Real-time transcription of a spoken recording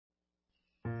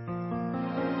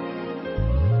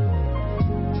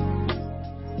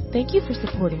Thank you for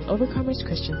supporting Overcomers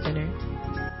Christian Center.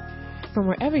 From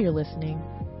wherever you're listening,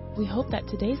 we hope that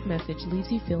today's message leaves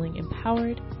you feeling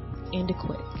empowered and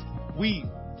equipped.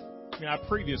 In our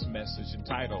previous message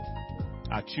entitled,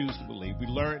 I Choose to Believe, we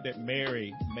learned that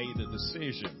Mary made a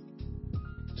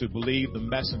decision to believe the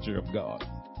messenger of God.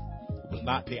 It was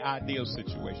not the ideal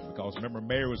situation because remember,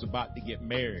 Mary was about to get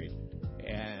married,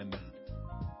 and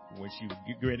when she was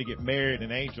getting ready to get married,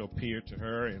 an angel appeared to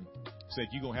her and said,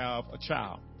 "You're going to have a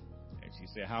child." And she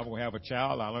said, "How am I going to have a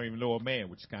child? I don't even know a man,"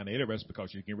 which is kind of interesting because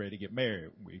she's getting ready to get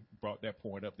married. We brought that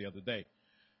point up the other day.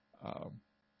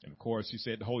 And, of course, she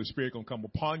said, the Holy Spirit going to come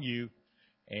upon you,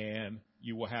 and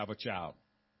you will have a child.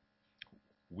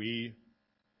 In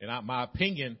my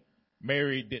opinion,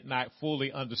 Mary did not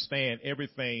fully understand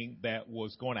everything that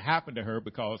was going to happen to her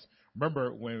because,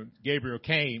 remember, when Gabriel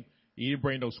came, he didn't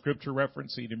bring no scripture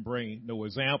reference. He didn't bring no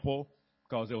example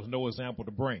because there was no example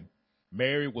to bring.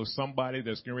 Mary was somebody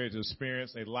that's getting ready to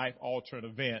experience a life-altering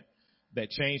event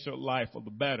that changed her life for the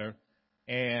better.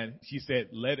 And she said,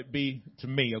 "Let it be to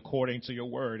me according to your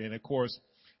word." And, of course,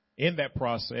 in that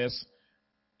process,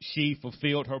 she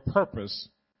fulfilled her purpose,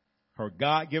 her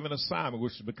God-given assignment,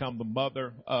 which is to become the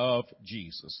mother of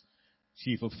Jesus.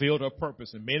 She fulfilled her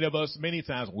purpose. And many of us, many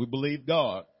times, when we believe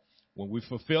God, when we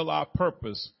fulfill our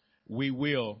purpose, we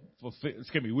will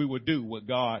do what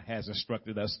God has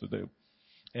instructed us to do.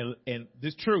 And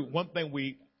this true. One thing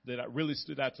that really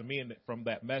stood out to me from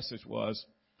that message was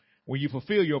when you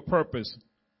fulfill your purpose,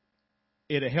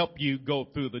 it'll help you go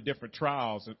through the different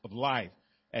trials of life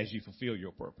as you fulfill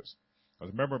your purpose.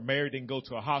 Because remember, Mary didn't go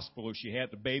to a hospital. She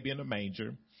had the baby in a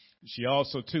manger. She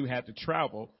also, too, had to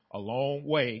travel a long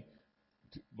way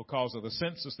because of the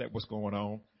census that was going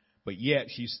on. But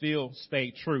yet she still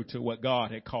stayed true to what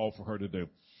God had called for her to do.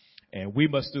 And we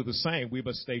must do the same. We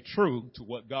must stay true to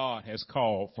what God has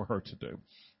called for her to do.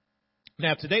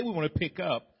 Now, today we want to pick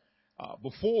up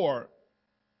before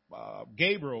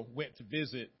Gabriel went to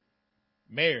visit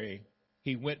Mary,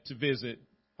 he went to visit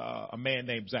a man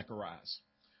named Zacharias.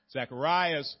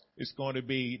 Zacharias is going to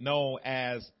be known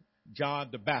as John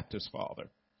the Baptist's father.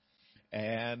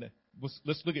 And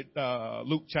let's look at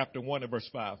Luke chapter 1 and verse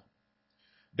 5.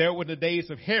 There were in the days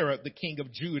of Herod, the king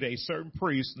of Judah, a certain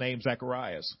priest named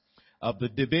Zacharias of the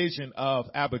division of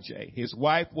Abijah. His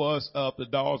wife was of the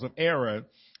daughters of Aaron,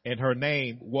 and her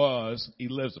name was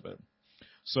Elizabeth.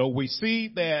 So we see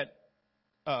that,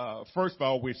 first of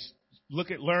all, we look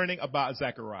at learning about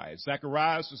Zacharias.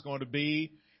 Zacharias is going to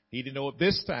be, he didn't know at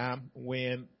this time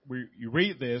when you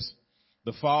read this,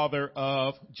 the father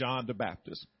of John the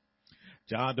Baptist.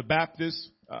 John the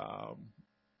Baptist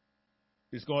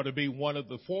is going to be one of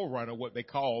the forerunner, what they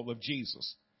call, of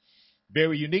Jesus.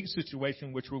 Very unique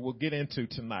situation, which we will get into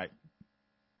tonight.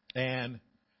 And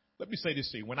let me say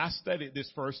this to you. When I studied this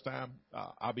first time,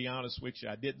 I'll be honest with you,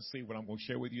 I didn't see what I'm going to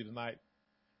share with you tonight.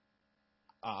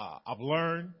 I've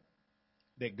learned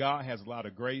that God has a lot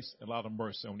of grace and a lot of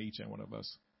mercy on each and one of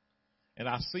us. And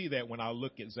I see that when I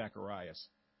look at Zacharias.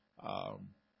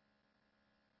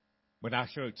 When I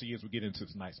show it to you as we get into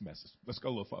tonight's message. Let's go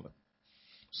a little further.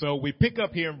 So we pick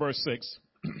up here in verse 6.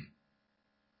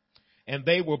 And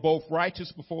they were both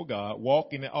righteous before God,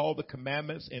 walking in all the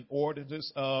commandments and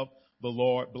ordinances of the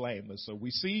Lord blameless. So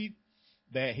we see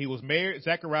that he was married.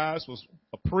 Zacharias was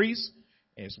a priest,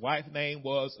 and his wife's name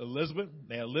was Elizabeth.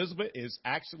 Now, Elizabeth is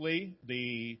actually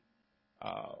the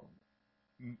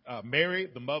Mary,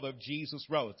 the mother of Jesus'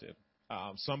 relative.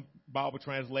 Some Bible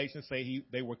translations say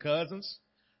they were cousins,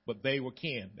 but they were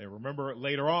kin. And remember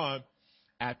later on,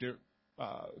 after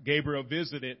Gabriel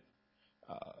visited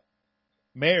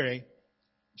Mary,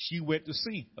 she went to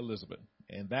see Elizabeth.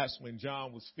 And that's when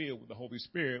John was filled with the Holy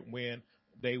Spirit when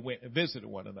they went and visited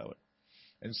one another.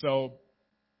 And so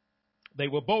they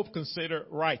were both considered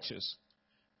righteous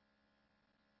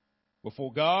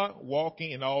before God,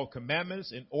 walking in all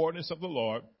commandments and ordinance of the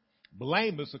Lord,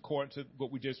 blameless according to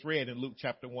what we just read in Luke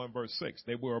chapter 1, verse 6.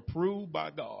 They were approved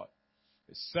by God,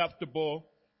 acceptable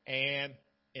and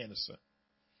innocent.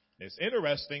 It's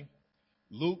interesting.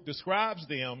 Luke describes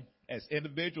them as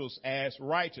individuals as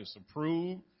righteous,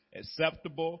 approved,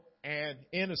 acceptable, and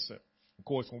innocent. Of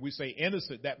course, when we say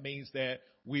innocent, that means that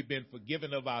we've been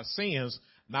forgiven of our sins,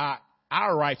 not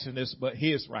our righteousness, but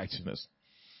his righteousness.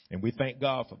 And we thank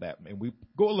God for that. And we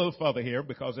go a little further here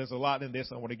because there's a lot in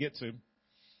this I want to get to.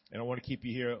 And I want to keep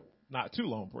you here not too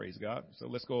long, praise God. So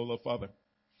let's go a little further.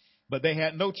 But they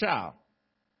had no child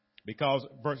because,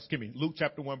 Luke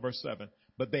chapter 1, verse 7.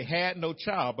 But they had no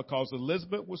child because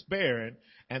Elizabeth was barren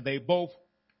and they both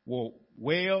were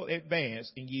well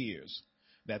advanced in years.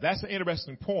 Now, that's an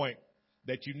interesting point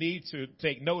that you need to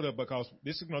take note of, because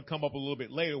this is going to come up a little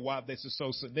bit later why this is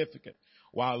so significant.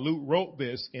 Why Luke wrote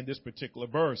this in this particular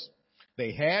verse.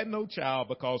 They had no child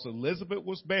because Elizabeth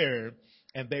was barren,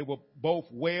 and they were both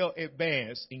well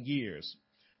advanced in years.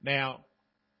 Now,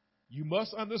 you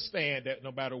must understand that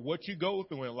no matter what you go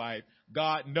through in life,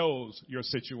 God knows your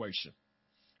situation.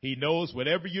 He knows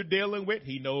whatever you're dealing with.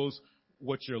 He knows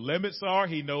what your limits are.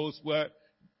 He knows what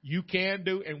you can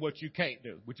do and what you can't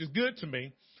do, which is good to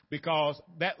me, because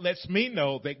that lets me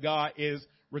know that God is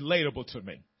relatable to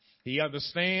me. He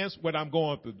understands what I'm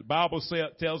going through. The Bible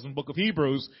tells in the book of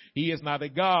Hebrews, he is not a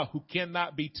God who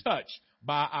cannot be touched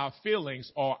by our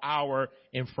feelings or our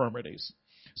infirmities.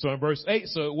 So in verse 8,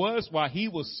 so it was while he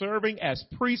was serving as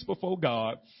priest before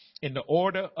God in the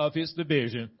order of his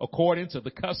division, according to the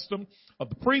custom of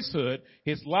the priesthood,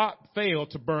 his lot fell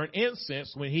to burn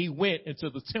incense when he went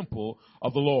into the temple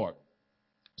of the Lord.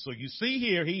 So you see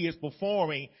here, he is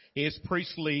performing his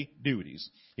priestly duties.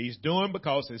 He's doing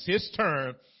because it's his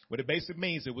turn. What it basically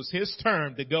means, it was his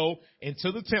turn to go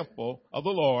into the temple of the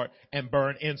Lord and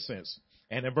burn incense.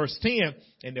 And in verse 10,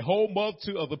 and the whole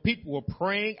multitude of the people were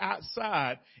praying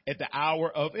outside at the hour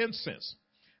of incense.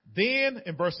 Then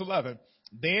in verse 11,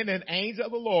 then an angel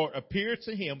of the Lord appeared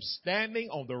to him standing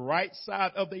on the right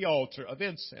side of the altar of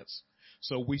incense.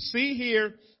 So we see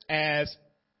here, as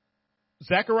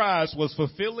Zacharias was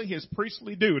fulfilling his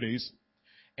priestly duties,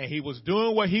 and he was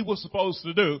doing what he was supposed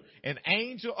to do, an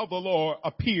angel of the Lord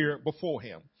appeared before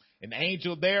him. An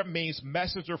angel there means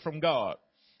messenger from God,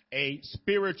 a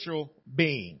spiritual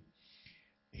being.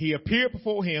 He appeared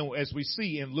before him, as we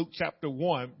see in Luke chapter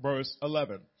 1, verse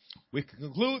 11. We can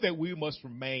conclude that we must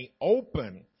remain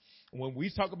open. When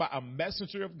we talk about a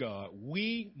messenger of God,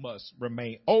 we must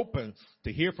remain open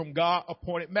to hear from God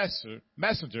appointed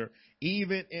messenger,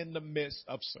 even in the midst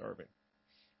of serving.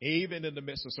 Even in the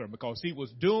midst of serving, because he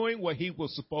was doing what he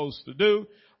was supposed to do,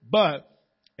 but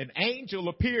an angel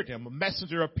appeared to him, a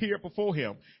messenger appeared before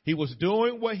him. He was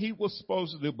doing what he was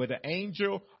supposed to do, but an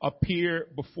angel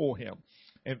appeared before him.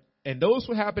 And those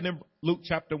what happened in Luke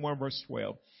chapter 1, verse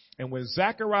 12. And when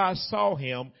Zacharias saw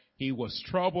him, he was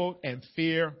troubled, and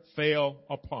fear fell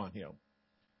upon him.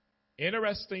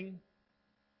 Interesting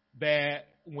that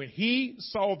when he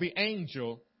saw the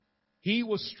angel, he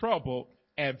was troubled,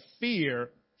 and fear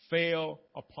fell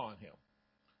upon him.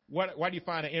 Why do you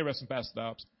find it interesting, Pastor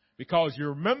Dobbs? Because you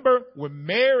remember when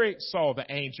Mary saw the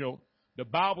angel, the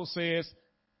Bible says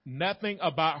nothing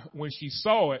about when she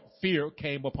saw it, fear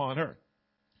came upon her.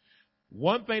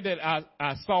 One thing that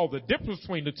I saw the difference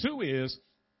between the two is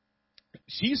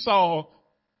she saw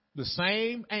the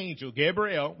same angel,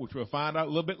 Gabriel, which we'll find out a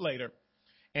little bit later,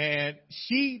 and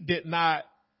she did not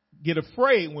get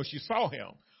afraid when she saw him.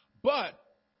 But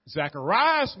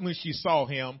Zacharias, when she saw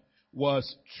him,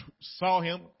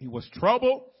 he was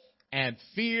troubled, and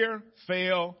fear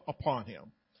fell upon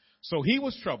him. So he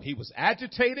was troubled. He was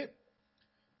agitated.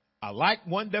 I like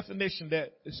one definition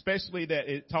that, especially that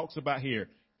it talks about here,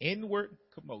 inward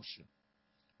commotion.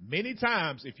 Many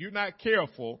times, if you're not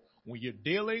careful, when you're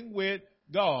dealing with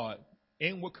God,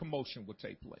 inward commotion will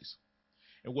take place.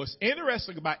 And what's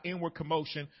interesting about inward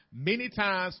commotion, many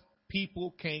times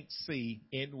people can't see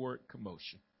inward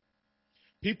commotion.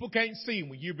 People can't see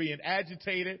when you're being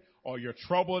agitated or you're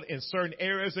troubled in certain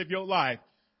areas of your life.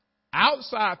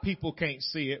 Outside people can't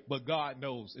see it, but God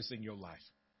knows it's in your life.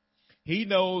 He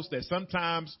knows that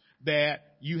sometimes that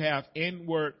you have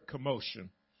inward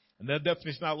commotion. Another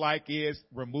definition I like is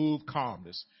remove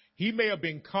calmness. He may have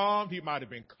been calm. He might have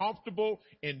been comfortable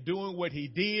in doing what he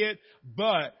did,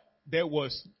 but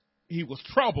he was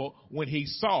troubled when he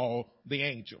saw the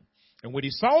angel. And when he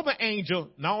saw the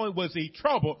angel, not only was he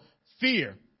troubled,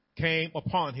 fear came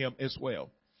upon him as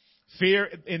well. Fear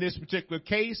in this particular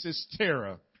case is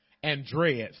terror and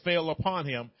dread fell upon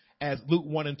him, as Luke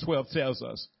 1:12 tells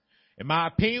us. In my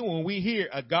opinion, when we hear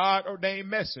a God-ordained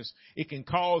message, it can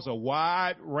cause a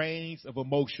wide range of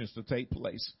emotions to take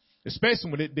place,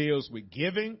 especially when it deals with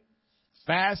giving,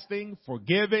 fasting,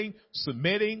 forgiving,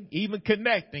 submitting, even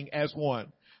connecting as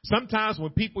one. Sometimes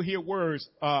when people hear words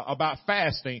about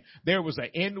fasting, there was an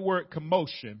inward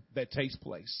commotion that takes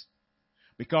place.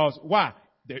 Because why?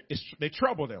 They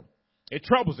trouble them. It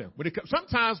troubles them.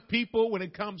 Sometimes people, when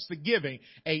it comes to giving,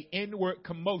 an inward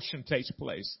commotion takes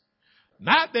place.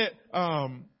 Not that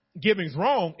giving's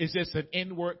wrong, it's just an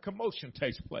inward commotion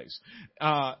takes place.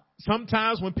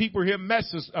 Sometimes when people hear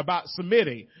messages about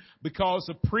submitting, because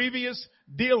of previous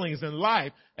dealings in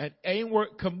life, an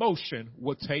inward commotion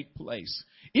will take place.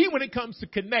 Even when it comes to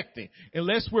connecting,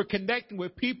 unless we're connecting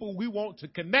with people we want to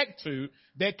connect to,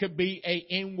 there could be an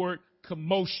inward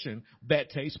commotion that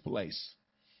takes place.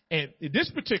 And in this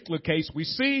particular case, we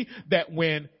see that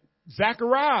when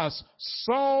Zacharias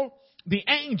saw the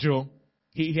angel,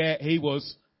 he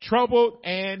was troubled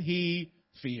and he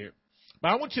feared.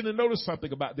 But I want you to notice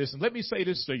something about this. And let me say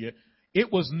this to you.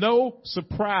 It was no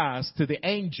surprise to the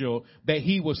angel that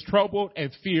he was troubled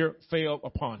and fear fell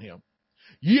upon him.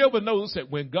 You ever notice that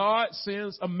when God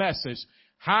sends a message,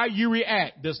 how you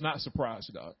react does not surprise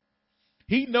God.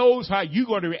 He knows how you're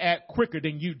going to react quicker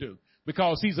than you do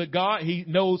because he's a God. He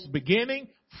knows the beginning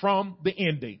from the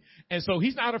ending. And so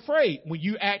he's not afraid when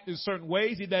you act in certain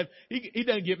ways. He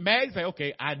doesn't get mad. He's like,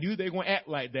 okay, I knew they were going to act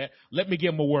like that. Let me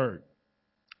give them a word.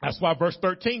 That's why verse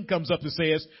 13 comes up and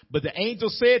says, but the angel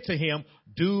said to him,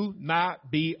 do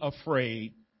not be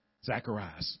afraid,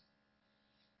 Zacharias.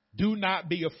 Do not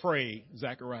be afraid,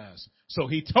 Zacharias. So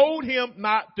he told him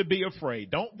not to be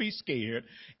afraid. Don't be scared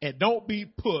and don't be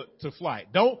put to flight.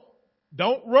 Don't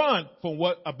run from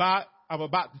what I'm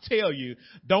about to tell you.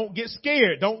 Don't get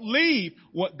scared. Don't leave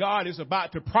what God is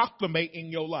about to proclamate in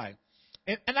your life.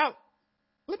 And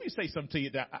let me say something to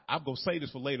you that I'm going to say this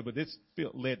for later, but this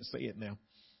feel led to say it now.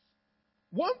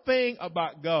 One thing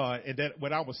about God, and that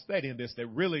when I was studying this, that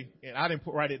really, and I didn't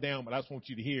write it down, but I just want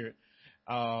you to hear it.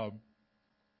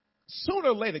 Sooner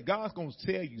or later, God's going to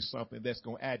tell you something that's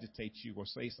going to agitate you or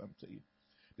say something to you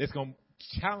that's going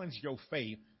to challenge your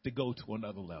faith to go to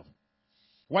another level.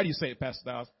 Why do you say it, Pastor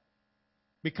Dobbs?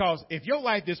 Because if your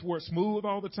life just worked smooth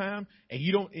all the time and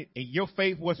your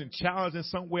faith wasn't challenged in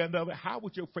some way or another, how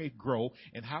would your faith grow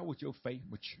and how would your faith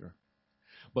mature?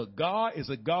 But God is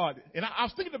a God, and I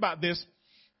was thinking about this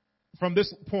from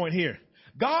this point here.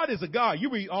 God is a God. You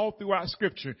read all throughout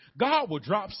Scripture. God will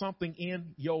drop something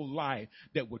in your life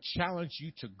that will challenge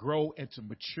you to grow and to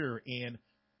mature in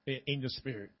your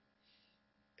spirit.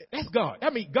 That's God. I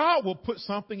mean, God will put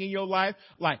something in your life,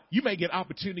 like you may get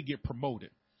opportunity to get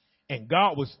promoted. And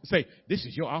God will say, this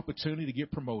is your opportunity to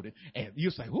get promoted. And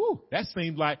you say, whoo, that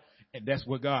seems like, and that's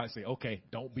what God say, okay,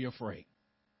 don't be afraid.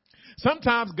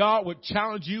 Sometimes God would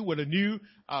challenge you with a new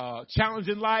challenge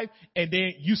in life, and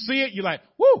then you see it, you're like,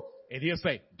 whoo, and he'll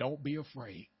say, don't be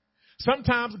afraid.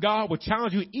 Sometimes God will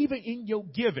challenge you even in your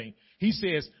giving. He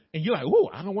says, and you're like, whoo,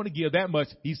 I don't want to give that much.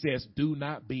 He says, do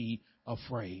not be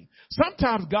afraid.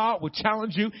 Sometimes God will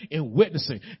challenge you in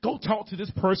witnessing. Go talk to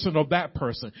this person or that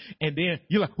person. And then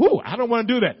you're like, whoo, I don't want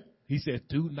to do that. He says,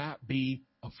 do not be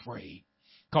afraid.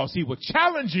 Because he will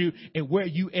challenge you in where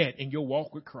you at in your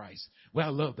walk with Christ. Well,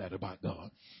 I love that about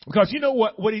God. Because you know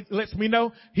what he lets me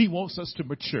know? He wants us to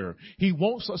mature. He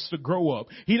wants us to grow up.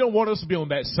 He don't want us to be on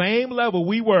that same level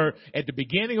we were at the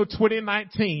beginning of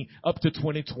 2019 up to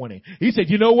 2020. He said,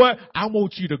 you know what? I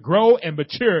want you to grow and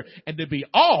mature and to be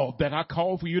all that I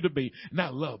call for you to be. And I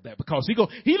love that because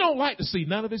he don't like to see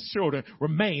none of his children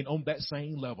remain on that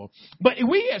same level. But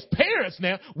we as parents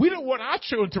now, we don't want our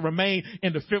children to remain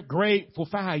in the 5th grade for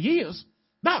 5 years.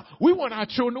 Now, we want our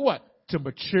children to what? To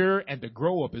mature and to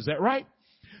grow up. Is that right?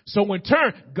 So in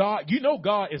turn, God, you know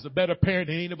God is a better parent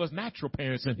than any of us natural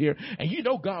parents in here. And you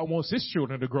know God wants his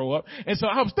children to grow up. And so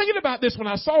I was thinking about this when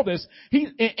I saw this.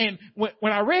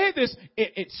 When I read this,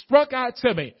 it struck out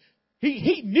to me.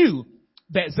 He knew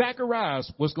that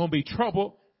Zacharias was going to be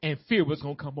troubled and fear was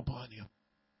going to come upon him.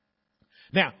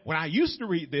 Now, when I used to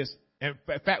read this, and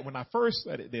in fact, when I first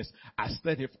studied this, I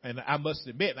studied, and I must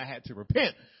admit, I had to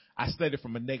repent, I studied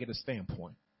from a negative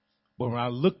standpoint. But when I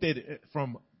looked at it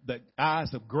from the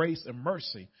eyes of grace and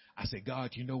mercy, I said,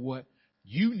 God, you know what?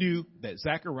 You knew that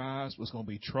Zacharias was going to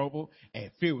be troubled and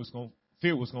fear was going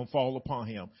to fall upon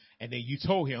him. And then you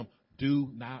told him, do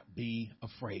not be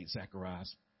afraid,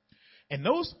 Zacharias. And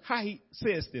notice how he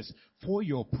says this, for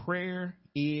your prayer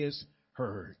is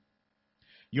heard.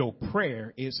 Your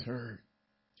prayer is heard.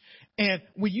 And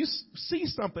when you see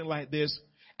something like this,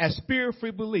 as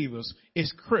spirit-free believers,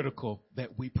 it's critical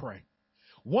that we pray.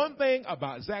 One thing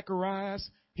about Zacharias,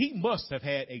 he must have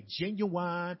had a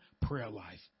genuine prayer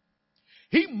life.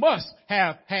 He must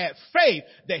have had faith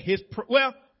that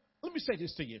let me say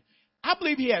this to you. I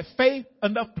believe he had faith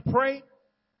enough to pray.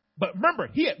 But remember,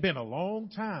 he had been a long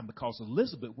time because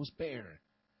Elizabeth was barren.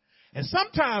 And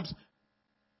sometimes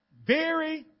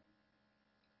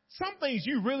some things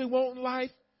you really want in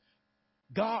life,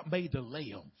 God may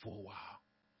delay them for a while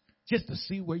just to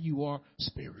see where you are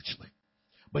spiritually.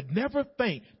 But never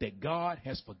think that God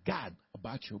has forgotten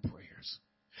about your prayers.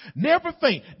 Never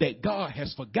think that God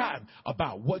has forgotten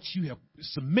about what you have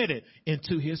submitted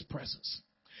into his presence.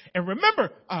 And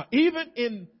remember, even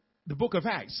in the book of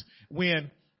Acts, when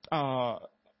they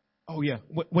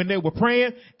were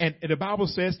praying, and the Bible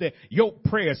says that your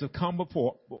prayers have come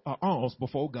before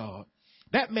God.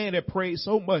 That man had prayed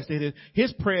so much that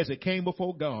his prayers had came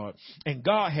before God, and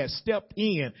God had stepped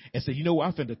in and said, you know what,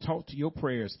 I'm finna talk to your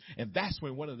prayers. And that's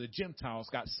when one of the Gentiles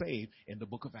got saved in the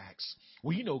book of Acts.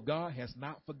 Well, you know, God has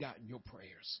not forgotten your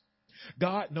prayers.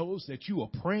 God knows that you are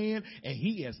praying, and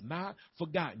he has not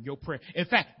forgotten your prayer. In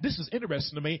fact, this is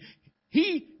interesting to me.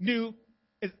 He knew,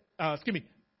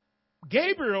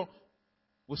 Gabriel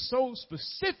was so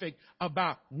specific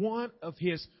about one of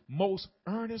his most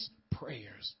earnest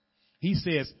prayers. He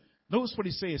says, notice what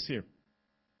he says here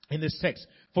in this text.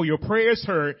 For your prayers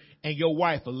heard, and your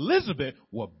wife Elizabeth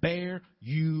will bear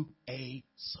you a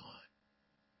son.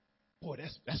 Boy,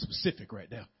 that's specific right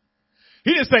there.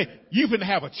 He didn't say, you finna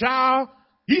have a child.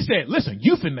 He said, listen,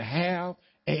 you finna have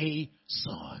a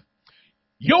son.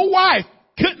 Your wife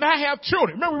could not have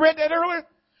children. Remember we read that earlier?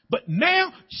 But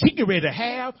now she get ready to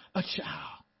have a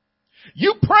child.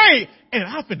 You pray, and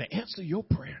I'm finna answer your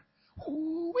prayer.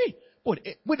 Ooh-wee.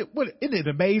 Isn't it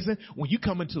amazing when you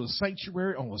come into a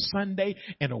sanctuary on a Sunday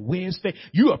and a Wednesday,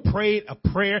 you have prayed a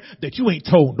prayer that you ain't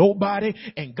told nobody,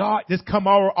 and God just come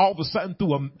all of a sudden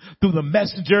through the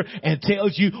messenger and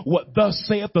tells you what thus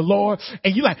saith the Lord,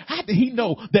 and you're like, how did he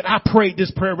know that I prayed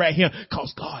this prayer right here?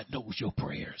 Because God knows your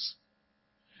prayers.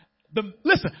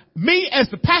 Listen, me as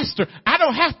the pastor, I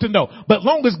don't have to know, but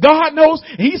long as God knows,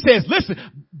 and he says, listen,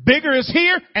 bigger is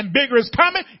here and bigger is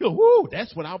coming. Whoo,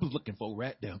 that's what I was looking for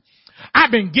right there.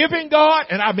 I've been giving, God,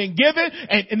 and I've been giving,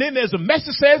 and then there's a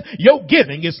message says, your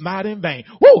giving is not in vain.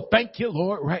 Whoo, thank you,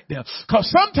 Lord, right there. Because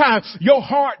sometimes your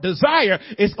heart desire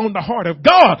is on the heart of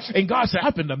God, and God said,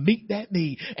 I'm going to meet that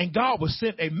need. And God will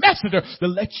send a messenger to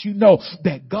let you know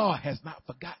that God has not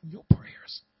forgotten your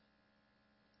prayers.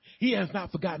 He has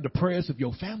not forgotten the prayers of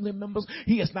your family members.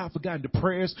 He has not forgotten the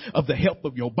prayers of the health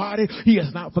of your body. He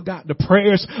has not forgotten the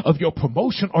prayers of your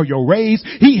promotion or your raise.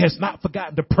 He has not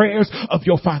forgotten the prayers of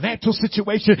your financial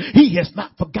situation. He has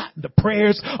not forgotten the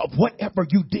prayers of whatever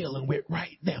you're dealing with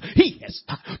right now. He has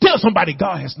not. Tell somebody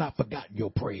God has not forgotten your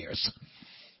prayers.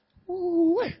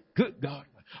 Ooh, good God.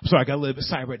 I'm sorry, I got a little bit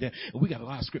excited right there. And we got a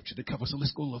lot of scripture to cover, so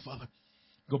let's go a little further.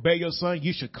 Go bear your son.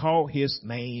 You should call his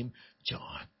name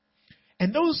John.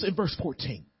 And notice in verse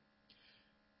 14,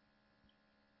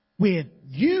 when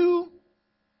you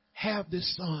have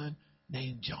this son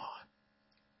named John,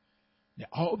 now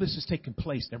all this is taking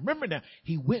place. Now remember now,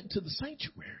 he went to the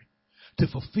sanctuary to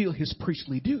fulfill his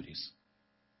priestly duties.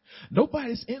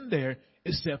 Nobody's in there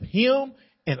except him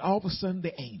and all of a sudden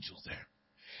the angel's there.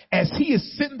 As he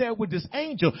is sitting there with this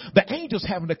angel, the angel's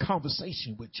having a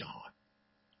conversation with John.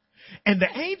 And the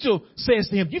angel says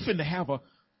to him, you finna have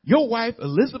your wife,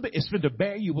 Elizabeth, is finna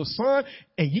bear you a son,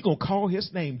 and you're going to call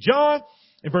his name John.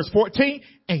 In verse 14,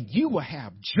 and you will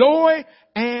have joy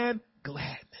and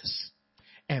gladness.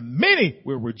 And many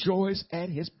will rejoice at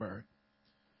his birth.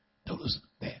 Notice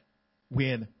that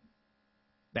when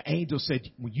the angel said,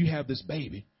 when you have this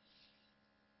baby,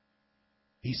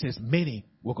 he says many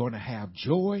were going to have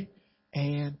joy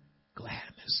and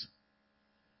gladness.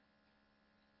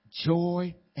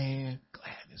 Joy and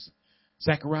gladness.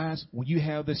 Zacharias, when you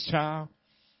have this child,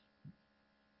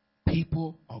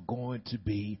 people are going to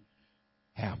be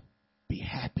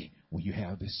happy when you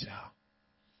have this child.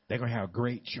 They're going to have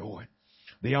great joy.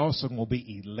 They're also going to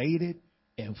be elated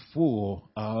and full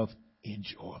of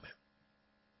enjoyment.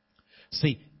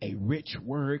 See, a rich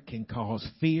word can cause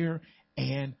fear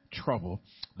and trouble,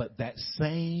 but that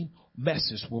same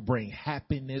message will bring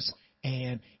happiness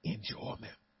and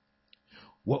enjoyment.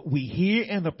 What we hear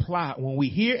and apply, when we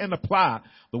hear and apply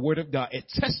the word of God, it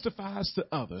testifies to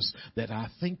others that our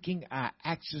thinking, our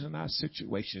actions, and our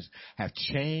situations have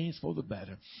changed for the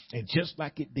better. And just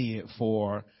like it did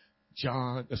for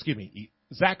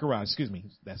Zacharias,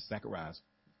 that's Zacharias.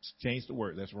 Change the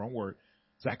word. That's the wrong word.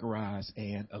 Zacharias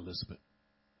and Elizabeth.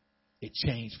 It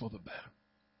changed for the better.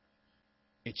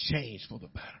 It changed for the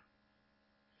better.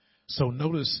 So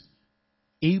notice,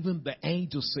 even the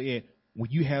angel said, when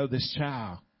you have this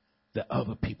child, the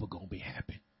other people are going to be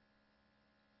happy.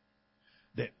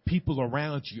 That people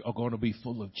around you are going to be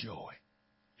full of joy.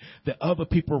 That other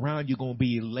people around you are going to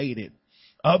be elated.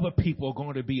 Other people are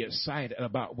going to be excited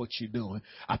about what you're doing.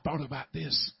 I thought about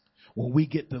this. When we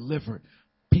get delivered,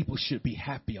 people should be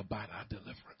happy about our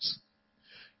deliverance.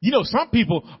 You know, some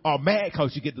people are mad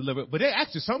because you get delivered, but they're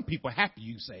actually some people happy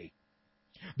you say.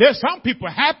 There's some people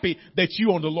happy that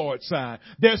you're on the Lord's side.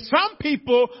 There's some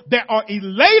people that are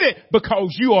elated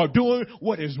because you are doing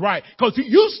what is right. Because you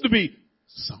used to be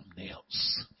something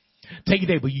else. Tell your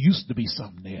neighbor, you used to be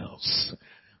something else.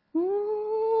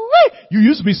 Ooh, You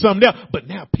used to be something else, but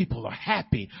now people are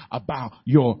happy about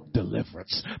your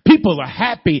deliverance. People are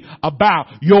happy about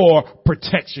your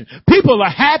protection. People are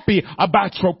happy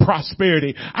about your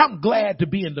prosperity. I'm glad to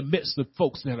be in the midst of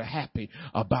folks that are happy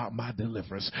about my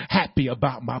deliverance, happy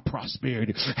about my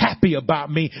prosperity, happy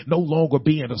about me no longer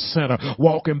being a sinner,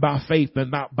 walking by faith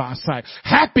and not by sight,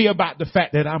 happy about the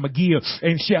fact that I'm a give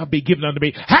and shall be given unto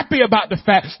me, happy about the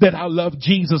fact that I love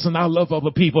Jesus and I love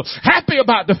other people, happy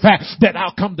about the fact that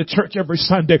I'll come to church every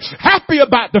Sunday, happy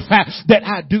about the fact that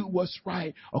I do what's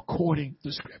right according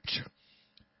to Scripture.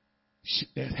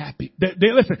 They're happy.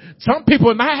 Listen, some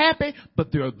people are not happy,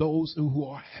 but there are those who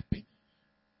are happy.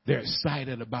 They're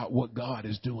excited about what God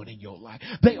is doing in your life.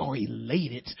 They are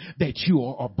elated that you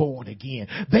are born again.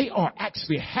 They are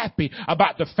actually happy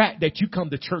about the fact that you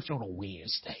come to church on a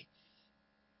Wednesday.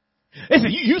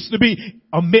 Listen, you used to be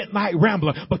a midnight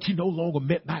rambler, but you no longer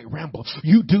midnight ramble.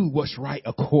 You do what's right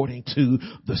according to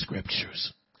the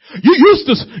Scriptures. You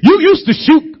used to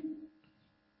shoot,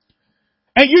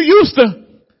 and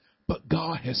but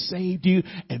God has saved you,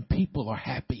 and people are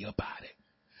happy about it.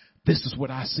 This is what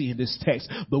I see in this text.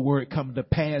 The word coming to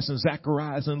pass in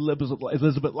Zacharias and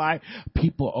Elizabeth's life.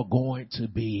 People are going to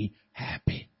be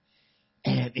happy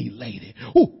and elated.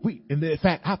 And in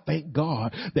fact, I thank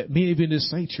God that many of you in this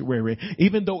sanctuary,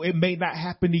 even though it may not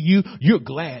happen to you, you're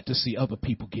glad to see other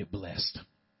people get blessed.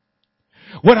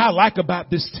 What I like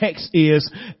about this text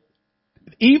is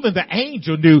even the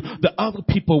angel knew the other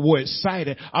people were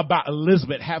excited about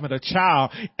Elizabeth having a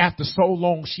child after so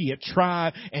long she had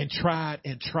tried and tried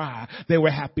and tried. They were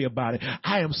happy about it.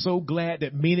 I am so glad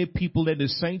that many people in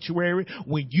this sanctuary,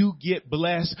 when you get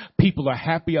blessed, people are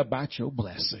happy about your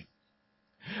blessing.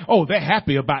 Oh, they're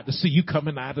happy about to see you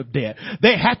coming out of debt.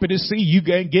 They're happy to see you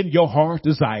getting your heart's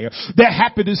desire. They're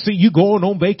happy to see you going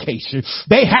on vacation.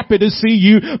 They're happy to see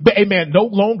you, amen, no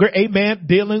longer, amen,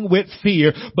 dealing with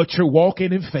fear, but you're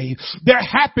walking in faith. They're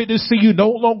happy to see you no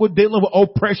longer dealing with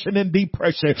oppression and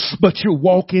depression, but you're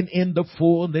walking in the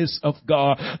fullness of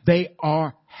God. They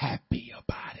are happy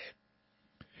about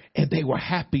it. And they were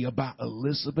happy about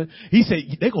Elizabeth. He said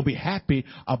they're going to be happy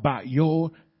about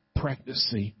your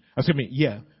pregnancy.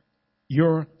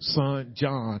 Your son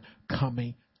John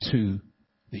coming to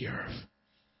the earth.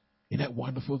 Isn't that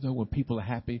wonderful though when people are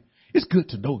happy? It's good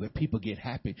to know that people get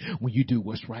happy when you do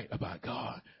what's right about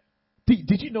God.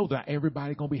 Did you know that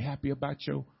everybody going to be happy about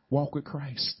your walk with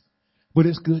Christ? But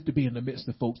it's good to be in the midst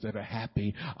of folks that are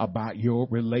happy about your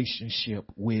relationship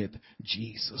with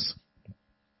Jesus.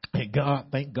 And God,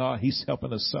 thank God, He's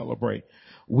helping us celebrate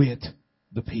with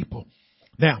the people.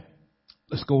 Now,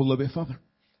 let's go a little bit further.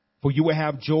 For you will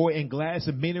have joy and gladness,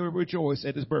 and many will rejoice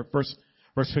at his birth. Verse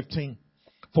 15.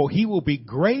 For he will be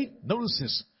great. Notice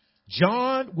this.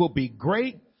 John will be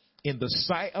great in the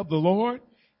sight of the Lord,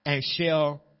 and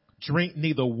shall drink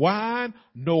neither wine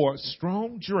nor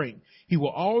strong drink. He will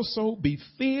also be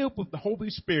filled with the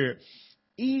Holy Spirit,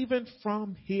 even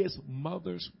from his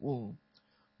mother's womb.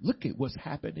 Look at what's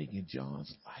happening in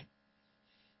John's life.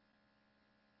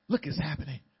 Look what's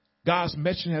happening. God's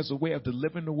mission has a way of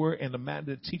delivering the word in a manner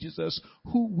that teaches us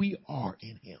who we are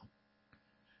in him.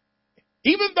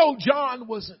 Even though John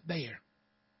wasn't there,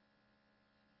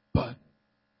 but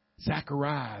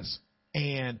Zacharias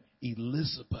and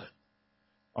Elizabeth,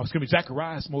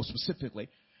 Zacharias more specifically,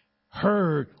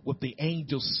 heard what the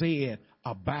angel said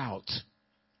about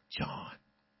John.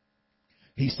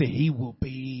 He said he will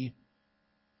be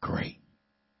great.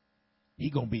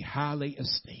 He's going to be highly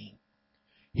esteemed.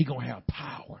 He's going to have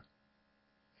power.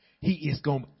 He is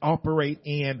going to operate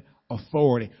in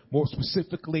authority, more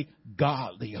specifically,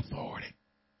 godly authority.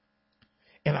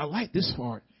 And I like this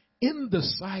part. In the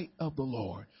sight of the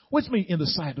Lord. What's mean in the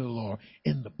sight of the Lord?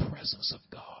 In the presence of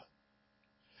God.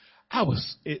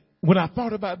 When I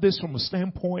thought about this from a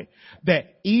standpoint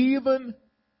that even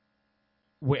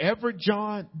wherever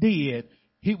John did,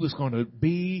 he was going to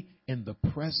be in the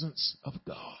presence of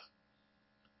God.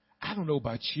 I don't know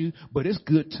about you, but it's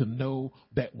good to know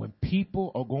that when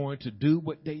people are going to do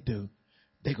what they do,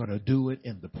 they're going to do it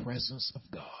in the presence of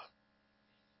God.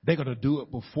 They're going to do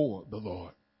it before the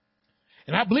Lord.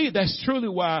 And I believe that's truly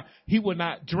why he would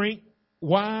not drink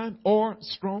wine or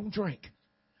strong drink,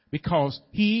 because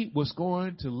he was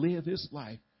going to live his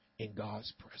life in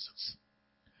God's presence.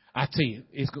 I tell you,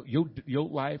 your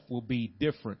life will be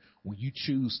different when you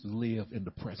choose to live in the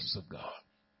presence of God.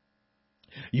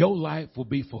 Your life will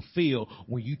be fulfilled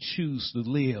when you choose to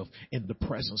live in the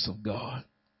presence of God.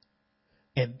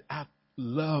 And I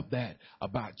love that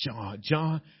about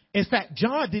John. In fact,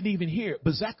 John didn't even hear it,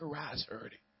 but Zacharias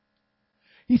heard it.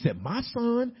 He said, my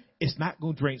son is not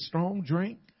going to drink strong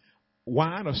drink,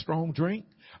 wine or strong drink.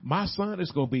 My son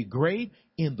is going to be great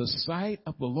in the sight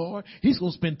of the Lord. He's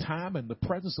going to spend time in the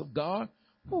presence of God.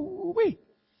 Ooh-wee.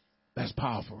 That's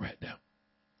powerful right there.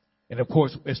 And of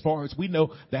course, as far as we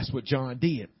know, that's what John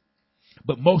did.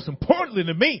 But most importantly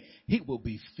to me, he will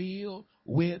be filled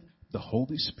with the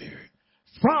Holy Spirit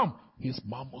from his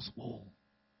mama's womb.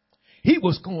 He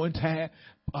was going to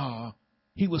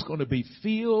be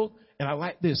filled, and I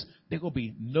like this. He's going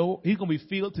to be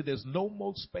filled till there's no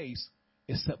more space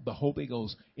except the Holy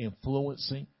Ghost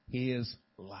influencing his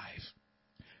life.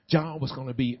 John was going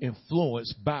to be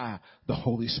influenced by the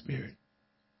Holy Spirit.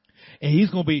 And he's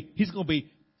going to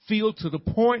be filled to the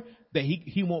point that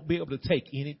he won't be able to take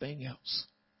anything else.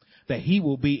 That he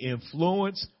will be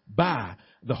influenced by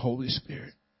the Holy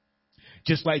Spirit.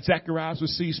 Just like Zacharias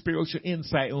received spiritual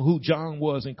insight on who John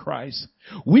was in Christ,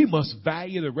 we must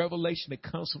value the revelation that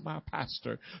comes from our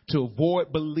pastor to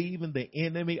avoid believing the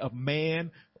enemy of man,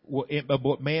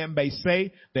 what man may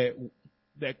say that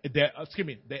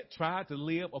try to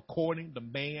live according to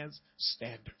man's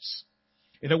standards.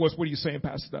 In other words, what are you saying,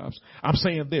 Pastor Dobbs? I'm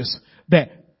saying this,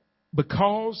 that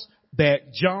because that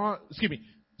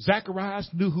Zacharias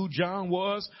knew who John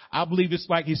was. I believe it's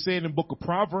like he said in the book of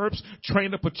Proverbs,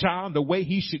 train up a child in the way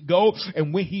he should go,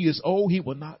 and when he is old, he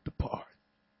will not depart.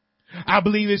 I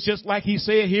believe it's just like he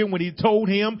said here when he told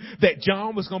him that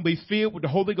John was going to be filled with the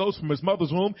Holy Ghost from his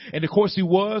mother's womb. And of course he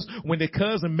was when their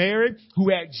cousin Mary, who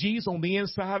had Jesus on the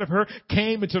inside of her,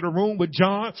 came into the room with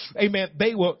John. Amen.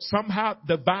 They were somehow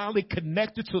divinely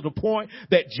connected to the point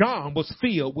that John was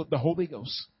filled with the Holy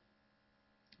Ghost.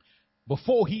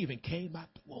 Before he even came out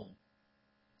the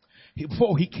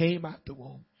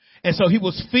womb. And so he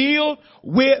was filled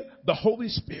with the Holy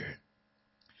Spirit.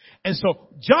 And so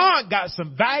John got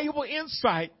some valuable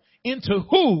insight into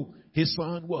who his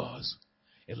son was.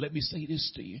 And let me say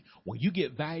this to you. When you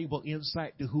get valuable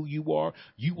insight to who you are,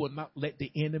 you will not let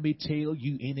the enemy tell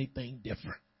you anything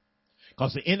different.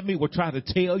 Because the enemy will try to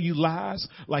tell you lies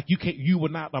like you will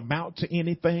not amount to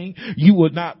anything. You will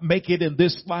not make it in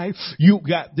this life. You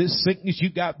got this sickness. You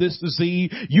got this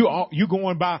disease. You're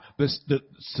going by the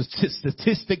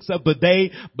statistics of the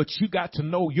day, but you got to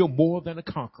know you're more than a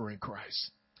conqueror in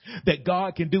Christ. That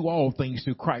God can do all things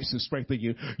through Christ who strengthens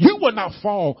you. You will not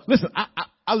fall. Listen,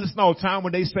 I listen all the time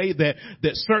when they say that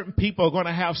certain people are going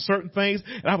to have certain things.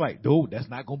 And I'm like, dude, that's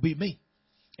not going to be me.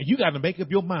 And you got to make up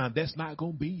your mind. That's not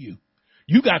going to be you.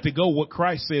 You got to go what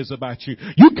Christ says about you.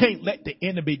 You can't let the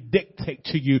enemy dictate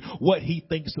to you what he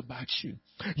thinks about you.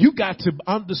 You got to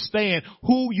understand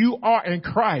who you are in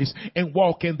Christ and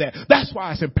walk in that. That's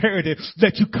why it's imperative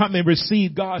that you come and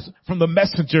receive God from the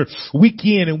messenger week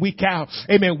in and week out.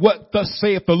 Amen. What thus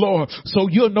saith the Lord. So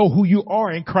you'll know who you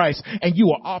are in Christ and you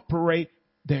will operate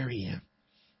therein.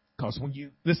 Because when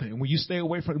you stay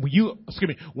away from,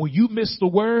 when you miss the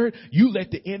word, you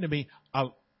let the enemy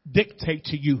dictate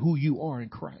to you who you are in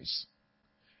Christ.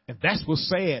 And that's what's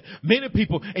sad. Many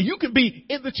people, and you can be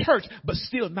in the church, but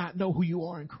still not know who you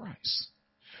are in Christ.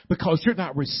 Because you're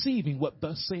not receiving what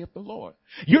thus saith the Lord.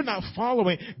 You're not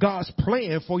following God's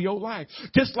plan for your life.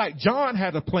 Just like John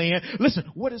had a plan.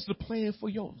 Listen, what is the plan for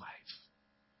your life?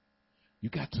 You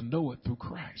got to know it through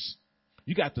Christ.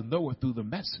 You got to know it through the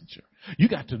messenger. You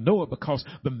got to know it because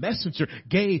the messenger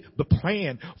gave the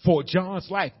plan for John's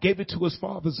life, gave it to his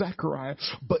father Zechariah.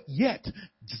 But yet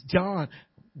John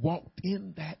walked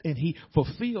in that and he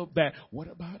fulfilled that. What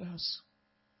about us?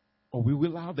 Or we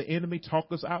will allow the enemy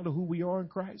talk us out of who we are in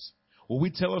Christ? Will we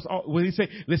tell us all, will he say,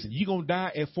 listen, you're going to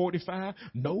die at 45?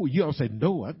 No, you don't say,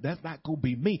 no, that's not going to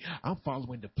be me. I'm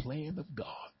following the plan of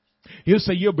God. He'll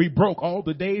say you'll be broke all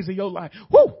the days of your life.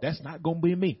 Whoo, that's not going to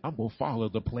be me. I'm going to follow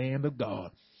the plan of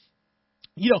God.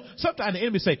 You know, sometimes the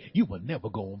enemy say, you will never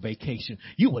go on vacation.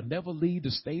 You will never leave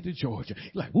the state of Georgia.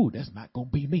 You're like, ooh, that's not going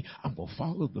to be me. I'm going to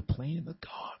follow the plan of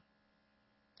God.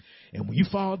 And when you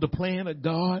follow the plan of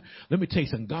God, let me tell you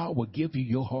something, God will give you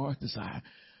your heart's desire.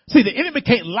 See, the enemy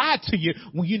can't lie to you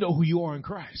when you know who you are in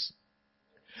Christ.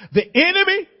 The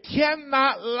enemy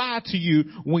cannot lie to you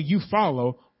when you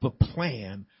follow the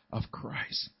plan of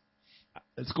Christ.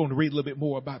 Let's go and read a little bit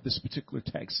more about this particular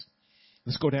text.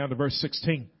 Let's go down to verse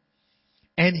 16.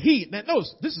 And he, now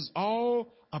notice, this is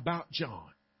all about John.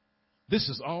 This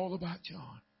is all about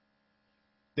John.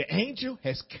 The angel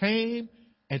has came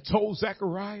and told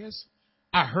Zacharias,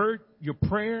 I heard your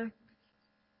prayer,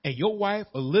 and your wife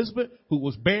Elizabeth, who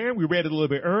was barren, we read it a little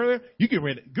bit earlier, you get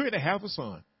ready to have a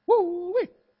son. Woo-wee.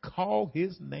 Call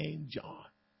his name John.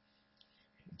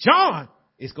 John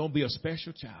is going to be a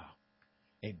special child.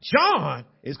 And John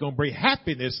is going to bring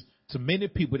happiness to many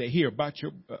people that hear about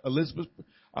your Elizabeth's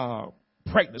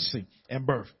pregnancy and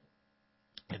birth.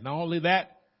 And not only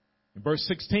that, In verse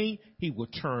 16, he will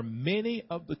turn many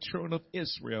of the children of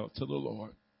Israel to the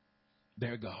Lord,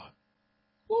 their God.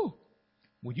 Woo.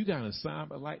 When you got an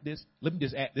assignment like this, let me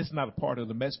just add, this is not a part of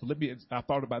the message, but I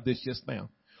thought about this just now.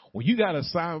 When you got an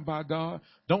assignment by God,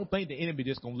 don't think the enemy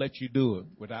just going to let you do it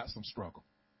without some struggle.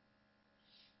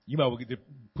 You might get to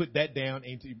put that down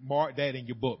and mark that in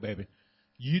your book, baby.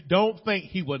 You don't think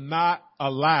he will not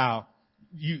allow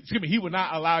you, he will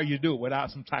not allow you to do it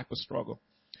without some type of struggle.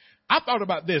 I thought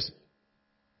about this.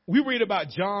 We read about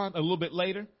John a little bit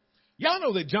later. Y'all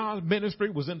know that John's ministry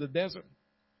was in the desert.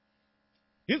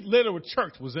 His literal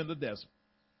church was in the desert.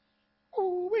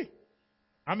 Ooh-wee.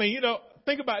 I mean,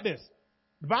 think about this.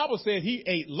 The Bible said he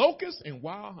ate locusts and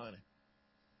wild honey.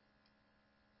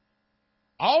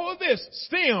 All of this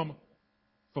stemmed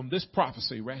from this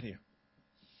prophecy right here.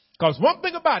 Because one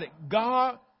thing about it,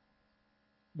 God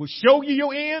will show you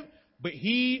your end, but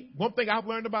one thing I've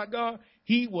learned about God,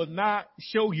 he will not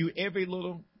show you every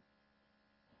little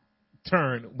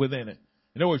turn within it.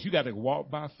 In other words, you got to walk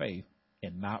by faith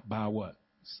and not by what?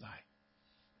 Sight.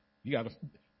 You got to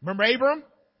remember Abraham?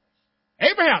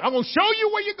 Abraham, I'm going to show you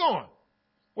where you're going.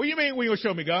 What do you mean when you're going to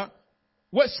show me, God?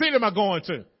 What city am I going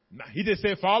to? Nah, he just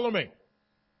said, follow me.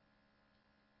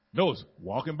 Notice,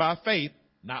 walking by faith,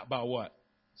 not by what?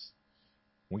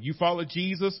 When you follow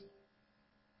Jesus,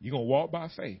 you're going to walk by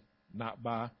faith, not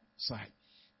by sight.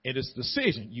 And it's a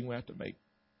decision you have to make.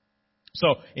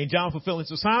 So, in John fulfilling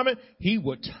his assignment, he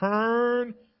would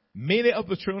turn many of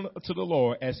the children to the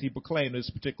Lord as he proclaimed this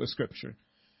particular scripture.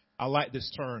 I like this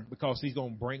turn because he's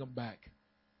going to bring them back.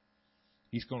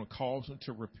 He's going to cause them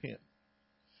to repent.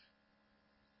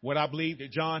 What I believe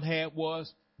that John had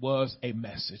was a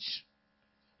message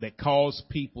that caused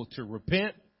people to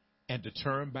repent and to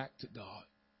turn back to God.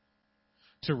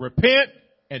 To repent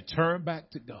and turn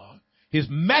back to God. His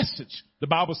message, the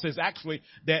Bible says actually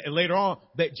that later on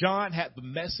that John had the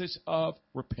message of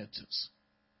repentance.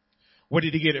 Where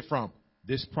did he get it from?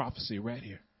 This prophecy right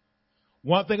here.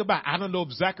 One thing about, I don't know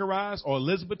if Zacharias or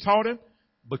Elizabeth taught him,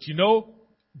 but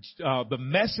the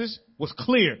message was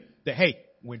clear that, hey,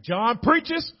 when John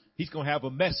preaches, he's going to have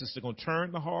a message that's going to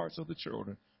turn the hearts of the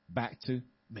children back to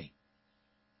me.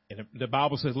 And the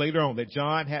Bible says later on that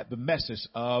John had the message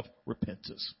of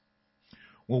repentance.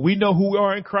 When we know who we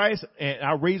are in Christ and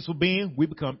our reasonable being, we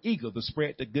become eager to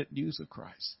spread the good news of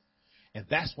Christ. And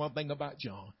that's one thing about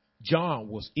John. John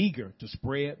was eager to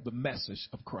spread the message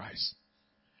of Christ.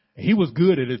 And he was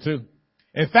good at it too.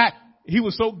 In fact, he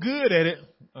was so good at it.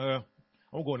 I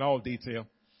won't go into all detail,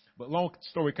 but long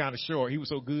story kind of short, he was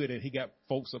so good at it, he got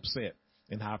folks upset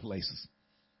in high places.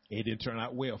 It didn't turn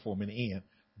out well for him in the end.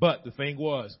 But the thing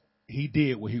was, he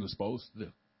did what he was supposed to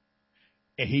do.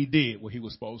 And he did what he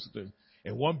was supposed to do.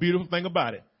 And one beautiful thing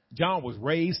about it, John was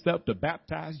raised up to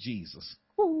baptize Jesus.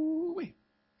 Ooh-wee.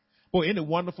 Boy, isn't it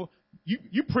wonderful?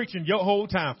 You preaching your whole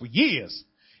time for years,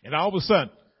 and all of a sudden,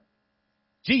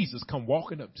 Jesus come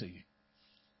walking up to you.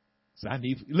 So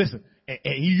listen,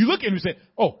 and you look at him and say,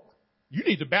 oh, you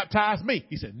need to baptize me.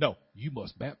 He said, no, you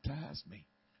must baptize me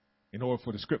in order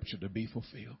for the scripture to be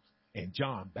fulfilled. And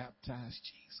John baptized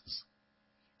Jesus.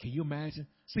 Can you imagine?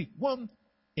 See, one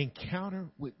encounter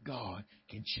with God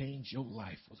can change your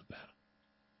life for the better.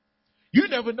 You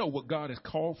never know what God has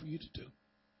called for you to do.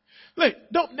 Look,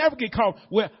 don't never get called,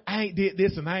 well, I ain't did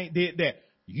this and I ain't did that.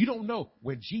 You don't know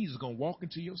when Jesus is going to walk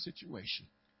into your situation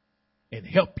and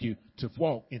help you to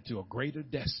walk into a greater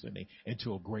destiny,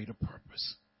 into a greater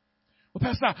purpose. Well,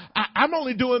 Pastor, I'm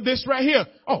only doing this right here.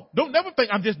 Oh, don't never think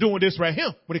I'm just doing this right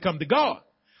here when it comes to God.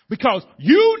 Because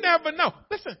you never know.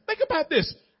 Listen, think about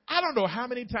this. I don't know how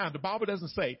many times, the Bible doesn't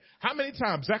say, how many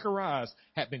times Zacharias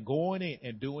had been going in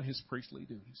and doing his priestly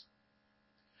duties.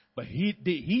 But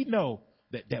he know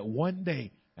that one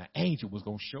day an angel was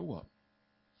going to show up.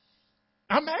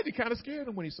 I imagine kind of scared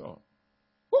him when he saw it.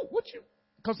 Well,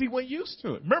 because he wasn't used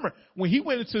to it. Remember, when he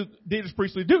did his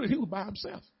priestly duties, he was by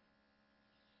himself.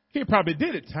 He probably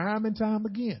did it time and time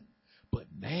again. But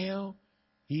now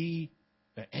the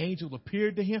angel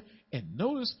appeared to him, and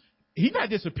notice he not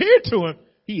just appeared to him,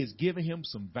 he is giving him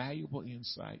some valuable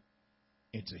insight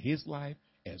into his life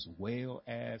as well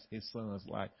as his son's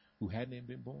life, who hadn't even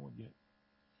been born yet.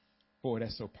 Boy,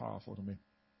 that's so powerful to me.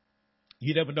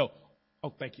 You never know.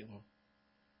 Oh, thank you, Lord.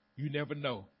 You never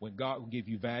know when God will give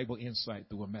you valuable insight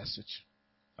through a message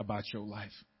about your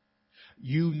life.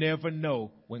 You never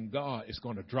know when God is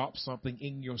going to drop something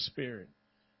in your spirit.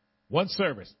 One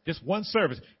service, just one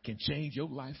service, can change your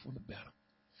life for the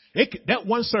better. That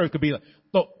one service could be like,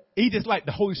 he just like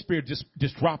the Holy Spirit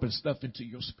just dropping stuff into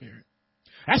your spirit.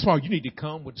 That's why you need to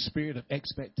come with the spirit of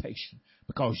expectation,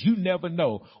 because you never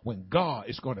know when God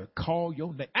is going to call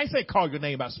your name. I ain't saying call your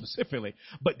name out specifically,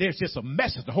 but there's just a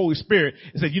message. The Holy Spirit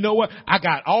said, you know what? I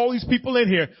got all these people in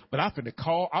here, but I'm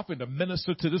finna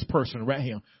minister to this person right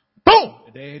here. Boom!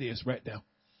 And there it is right there.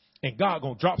 And God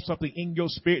going to drop something in your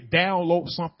spirit, download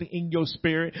something in your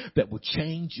spirit that will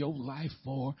change your life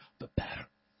for the better.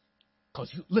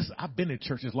 Because listen, I've been in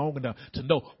churches long enough to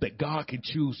know that God can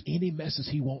choose any message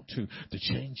he wants to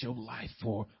change your life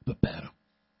for the better.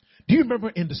 Do you remember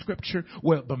in the scripture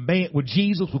where when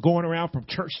Jesus was going around from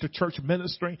church to church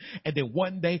ministering, and then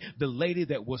one day the lady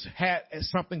that had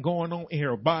something going on in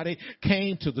her body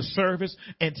came to the service,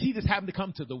 and she just happened to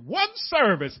come to the one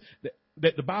service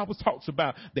that the Bible talks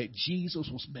about that Jesus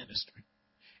was ministering.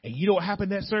 And you know what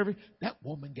happened in that service? That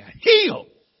woman got healed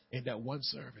in that one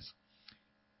service.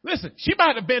 Listen, she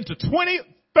might have been to 20,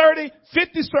 30,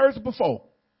 50 services before.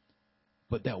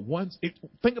 But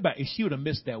think about it, if she would have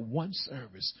missed that one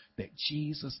service that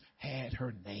Jesus had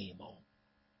her name on.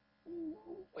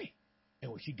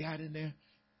 And when she got in there,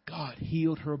 God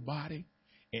healed her body.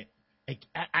 And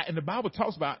the Bible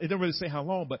talks about, it doesn't really say how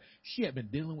long, but she had been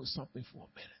dealing with something for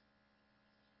a minute.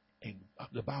 And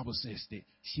the Bible says that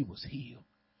she was healed.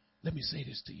 Let me say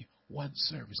this to you. One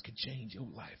service can change your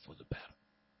life for the better.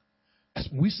 That's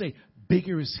when we say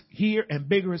bigger is here and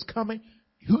bigger is coming.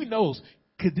 Who knows?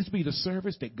 Could this be the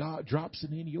service that God drops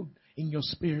in your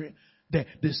spirit that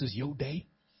this is your day?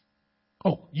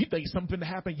 Oh, you think something to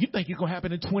happen? You think it's going to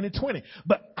happen in 2020.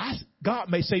 But God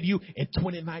may say to you, in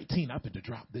 2019, I'm going to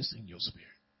drop this in your spirit.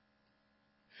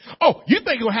 Oh, you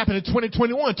think it will happen in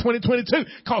 2021, 2022,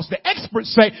 because the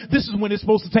experts say this is when it's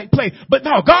supposed to take place. But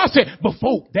no, God said,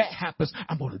 before that happens,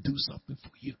 I'm going to do something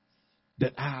for you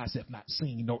that eyes have not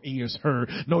seen, nor ears heard,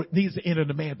 nor needs to enter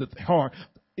into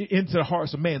the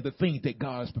hearts of man, the thing that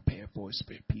God has prepared for his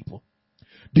spirit people.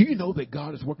 Do you know that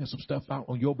God is working some stuff out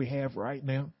on your behalf right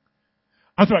now?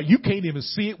 I'm sorry, you can't even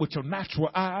see it with your natural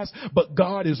eyes, but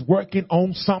God is working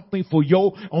on something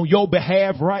on your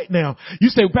behalf right now. You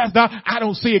say, Pastor, I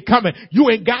don't see it coming. You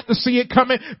ain't got to see it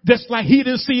coming, just like he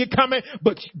didn't see it coming,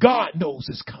 but God knows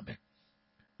it's coming.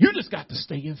 You just got to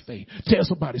stay in faith. Tell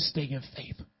somebody, stay in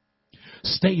faith.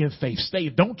 Stay in faith.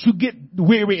 Don't you get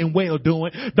weary in well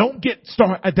doing. Don't get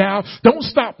started down. Don't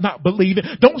stop not believing.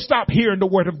 Don't stop hearing the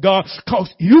word of God,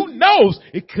 because you knows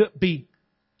it could be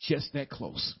just that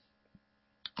close.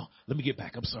 Oh, let me get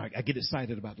back. I'm sorry. I get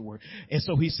excited about the word. And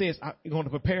so he says, I'm going to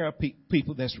prepare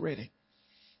people that's ready.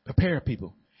 Prepare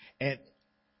people. And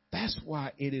that's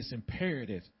why it is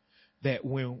imperative that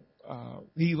when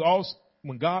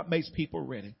God makes people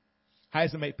ready, how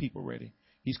does he make people ready?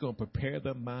 He's going to prepare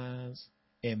their minds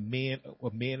and men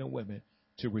and women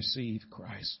to receive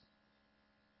Christ.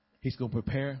 He's going to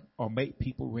prepare or make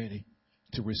people ready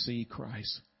to receive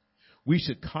Christ. We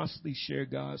should constantly share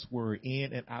God's word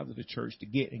in and out of the church to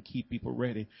get and keep people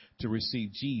ready to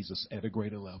receive Jesus at a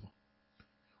greater level.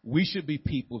 We should be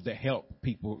people that help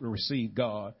people to receive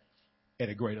God at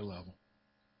a greater level.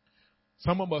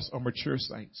 Some of us are mature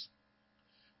saints.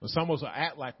 But some of us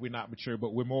act like we're not mature,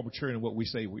 but we're more mature than what we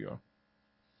say we are.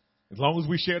 As long as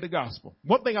we share the gospel.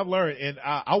 One thing I've learned, and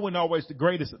I wasn't always the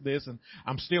greatest at this, and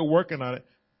I'm still working on it.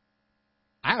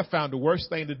 I have found the worst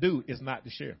thing to do is not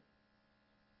to share.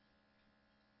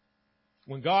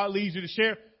 When God leads you to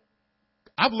share,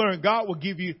 I've learned God will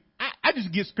give you, I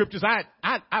just get scriptures I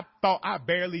thought I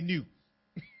barely knew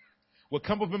would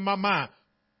come up in my mind.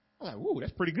 I'm like, whoa,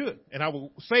 that's pretty good. And I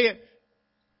will say it,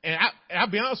 and I'll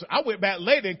be honest, I went back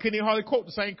later and couldn't even hardly quote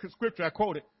the same scripture I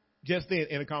quoted just then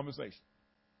in a conversation.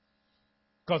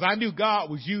 Because I knew God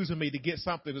was using me to get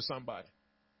something to somebody.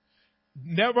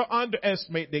 Never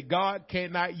underestimate that God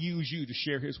cannot use you to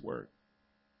share his word.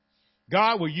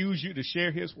 God will use you to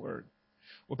share his word.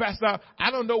 Well, Pastor,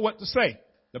 I don't know what to say.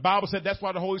 The Bible said that's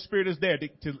why the Holy Spirit is there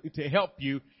to help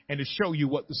you and to show you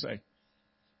what to say.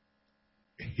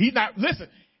 He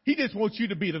just wants you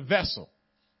to be the vessel.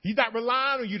 He's not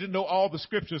relying on you to know all the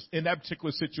scriptures in that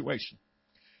particular situation.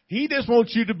 He just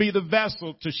wants you to be the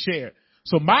vessel to share.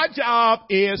 So my job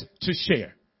is to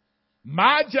share.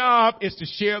 My job is to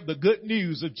share the good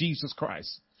news of Jesus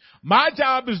Christ. My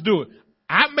job is to do it.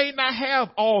 I may not have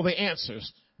all the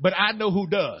answers, but I know who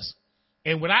does.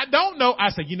 And when I don't know,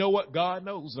 I say, you know what? God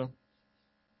knows them.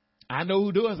 I know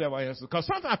who does have all the answers. Because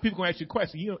sometimes people going to ask you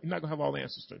questions you're not going to have all the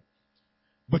answers to.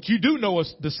 But you do know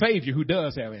the Savior who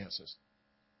does have answers.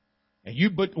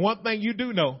 But one thing you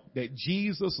do know, that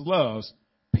Jesus loves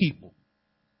people.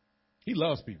 He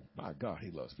loves people. My God, he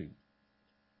loves people.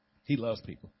 He loves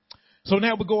people. So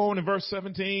now we go on in verse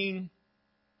 17.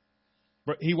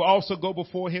 But he will also go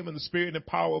before him in the spirit and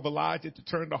power of Elijah to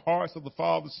turn the hearts of the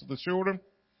fathers to the children.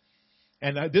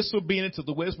 And this will be into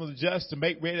the wisdom of the just to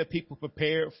make ready the people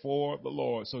prepared for the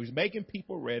Lord. So he's making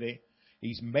people ready.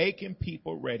 He's making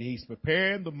people ready. He's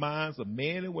preparing the minds of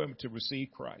men and women to receive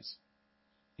Christ.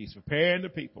 He's preparing the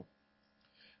people.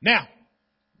 Now,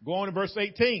 go on to verse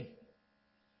 18.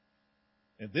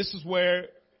 And this is where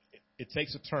it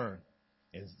takes a turn.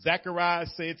 And Zechariah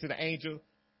said to the angel,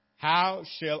 how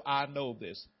shall I know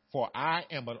this? For I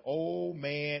am an old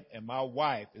man and my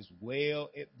wife is well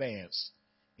advanced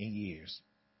in years.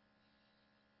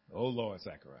 Oh, Lord,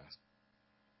 Zechariah.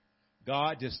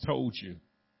 God just told you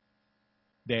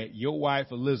that your wife,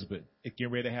 Elizabeth, is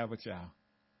getting ready to have a child.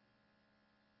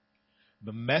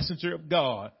 The messenger of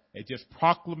God had just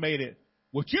proclamated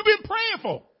what you've been praying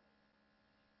for.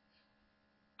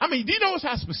 I mean, do you notice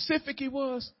how specific he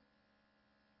was?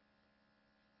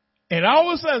 And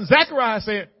all of a sudden, Zechariah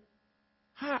said,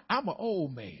 I'm an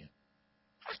old man.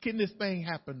 How can this thing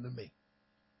happen to me?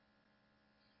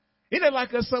 Isn't it like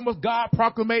some of God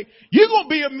proclamate, you're going to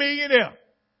be a millionaire?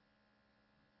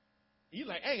 You're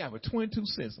like, I ain't got but 22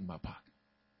 cents in my pocket.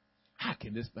 How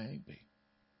can this thing be?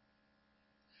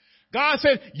 God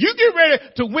said, you get ready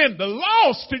to win the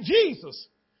lost to Jesus.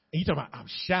 And you talking about, I'm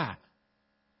shy.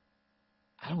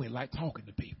 I don't even like talking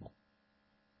to people.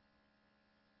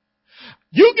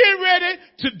 You get ready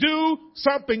to do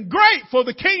something great for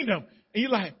the kingdom. And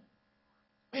you're like,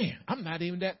 man, I'm not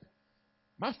even that,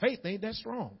 my faith ain't that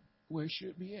strong where it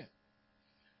should be at.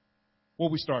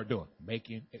 What we start doing?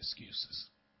 Making excuses.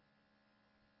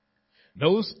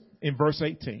 Notice in verse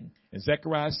 18, and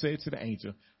Zechariah said to the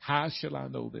angel, how shall I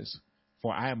know this?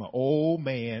 For I am an old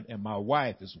man and my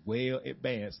wife is well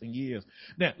advanced in years.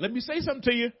 Now, let me say something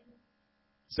to you.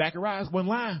 Zechariah wasn't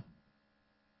lying.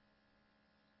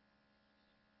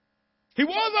 He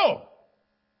was old.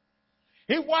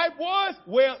 His wife was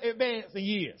well advanced in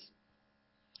years.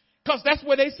 Because that's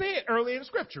what they said early in the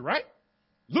scripture, right?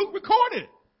 Luke recorded it.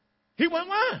 He wasn't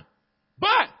lying.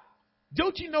 But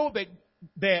don't you know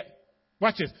that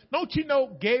watch this. Don't you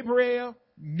know Gabriel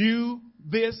knew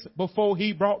this before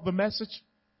he brought the message?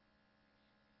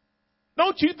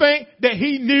 Don't you think that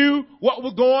he knew what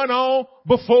was going on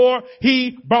before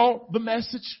he brought the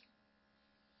message?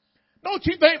 Don't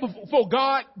you think before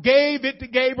God gave it to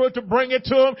Gabriel to bring it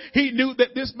to him, he knew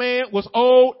that this man was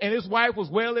old and his wife was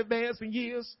well advanced in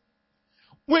years?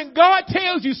 When God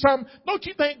tells you something, don't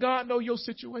you think God knows your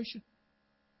situation?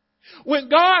 When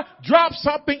God drops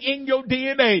something in your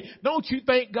DNA, don't you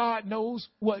think God knows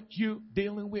what you're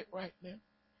dealing with right now?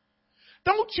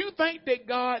 Don't you think that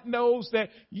God knows that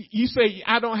you say,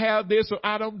 I don't have this or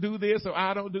I don't do this or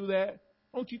I don't do that?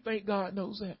 Don't you think God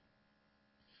knows that?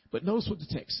 But notice what the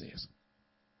text says.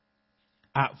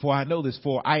 For I know this,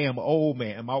 for I am an old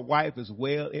man and my wife is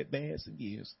well advanced in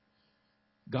years.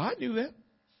 God knew that.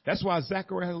 That's why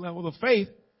Zechariah's level of faith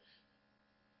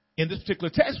in this particular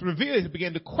text revealed he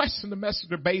began to question the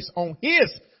messenger based on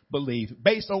his belief,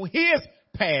 based on his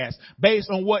past, based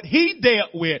on what he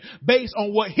dealt with, based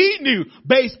on what he knew,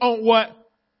 based on what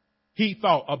he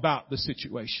thought about the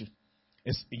situation.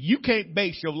 You can't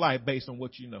base your life based on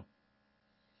what you know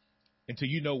until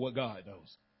you know what God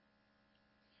knows.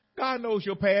 God knows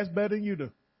your past better than you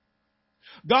do.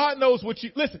 God knows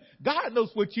God knows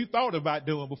what you thought about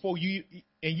doing before you,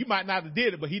 and you might not have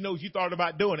did it, but he knows you thought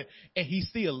about doing it, and he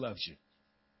still loves you.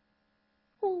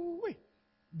 Ooh-wee.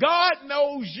 God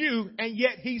knows you, and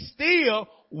yet he still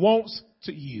wants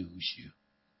to use you.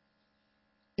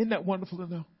 Isn't that wonderful to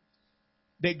know?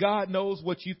 That God knows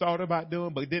what you thought about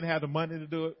doing, but didn't have the money to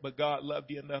do it, but God loved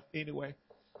you enough anyway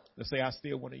to say, I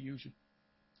still want to use you.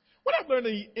 What I've learned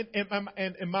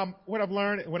what I've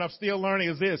learned, what I'm still learning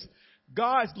is this.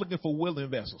 God's looking for willing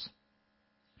vessels.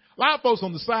 A lot of folks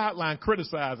on the sideline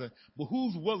criticizing, but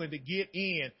who's willing to get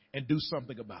in and do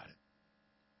something about it?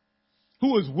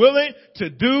 Who is willing to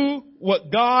do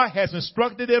what God has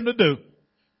instructed them to do?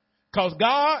 Because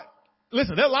God,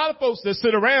 listen, there are a lot of folks that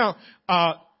sit around,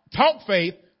 talk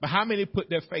faith, but how many put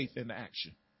their faith into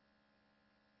action?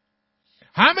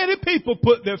 How many people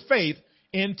put their faith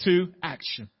into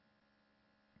action?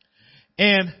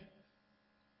 And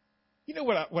you know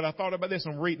what I thought about this?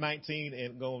 I'm reading 19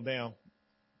 and going down,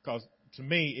 because to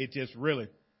me it just really,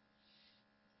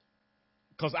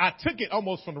 because I took it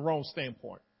almost from the wrong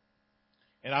standpoint,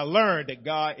 and I learned that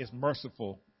God is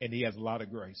merciful and he has a lot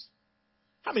of grace.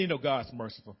 How many know God's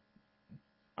merciful?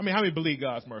 I mean, how many believe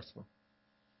God's merciful?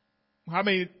 How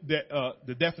many that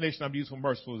the definition I'm using for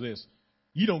merciful is this: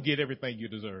 you don't get everything you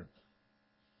deserve.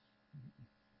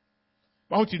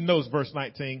 I want you to notice verse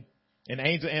 19. And the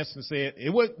angel answered and said, it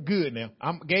wasn't good now.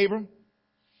 Gabriel,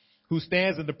 who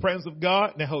stands in the presence of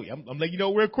God. Now, I'm letting you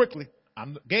know real quickly.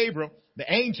 I'm Gabriel, the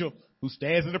angel who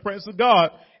stands in the presence of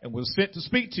God and was sent to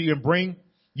speak to you and bring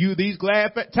you these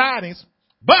glad tidings.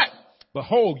 But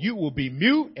behold, you will be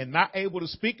mute and not able to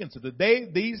speak until the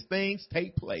day these things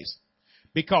take place.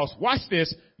 Because, watch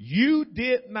this, you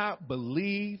did not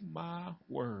believe my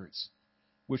words,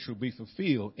 which will be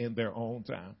fulfilled in their own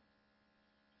time.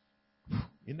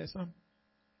 Isn't that something?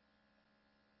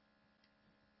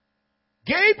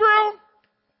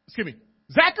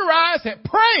 Zacharias had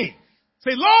prayed.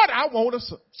 Say, Lord, I want a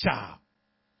child.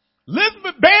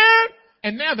 Elizabeth barren,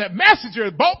 and now that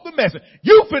messenger brought the message.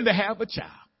 You finna have a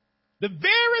child. The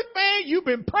very thing you've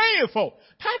been praying for.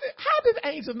 How did the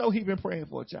angel know he'd been praying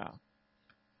for a child?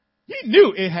 He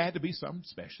knew it had to be something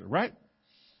special, right?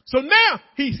 So now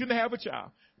he's going to have a child.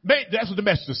 That's what the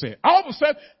messenger said. All of a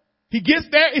sudden, he gets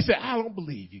there. He said, I don't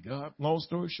believe you, God. Long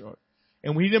story short.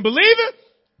 And when he didn't believe it,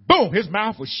 boom, his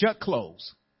mouth was shut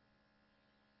closed.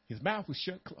 His mouth was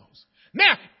shut closed.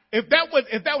 Now, if that was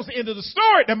the end of the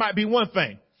story, that might be one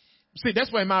thing. See,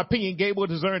 that's why, in my opinion, Gabriel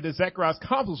discerned that Zechariah's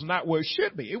confidence was not where it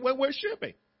should be. It went where it should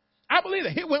be. I believe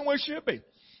that. It went where it should be.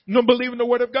 No believing the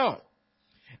word of God.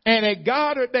 And a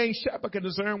God-ordained shepherd can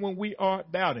discern when we are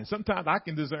doubting. Sometimes I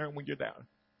can discern when you're doubting.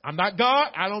 I'm not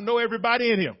God. I don't know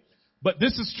everybody in here. But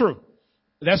this is true.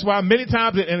 That's why many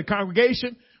times in the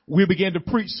congregation, we begin to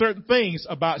preach certain things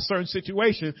about certain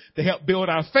situations to help build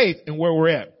our faith in where we're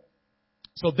at.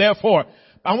 So therefore,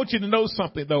 I want you to know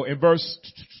something, though, in verse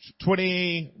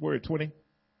 20, where 20?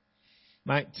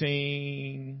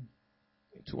 19,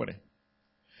 20.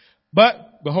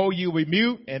 But behold, you will be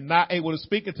mute and not able to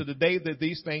speak until the day that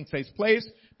these things take place,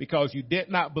 because you did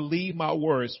not believe my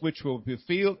words, which will be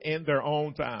fulfilled in their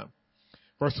own time.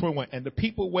 Verse 21. And the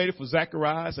people waited for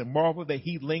Zacharias and marveled that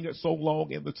he lingered so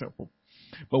long in the temple.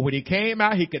 But when he came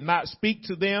out, he could not speak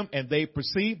to them, and they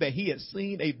perceived that he had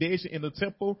seen a vision in the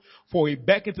temple, for he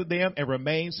beckoned to them and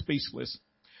remained speechless.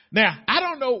 Now, I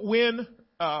don't know when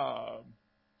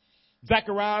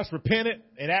Zacharias repented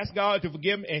and asked God to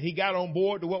forgive him, and he got on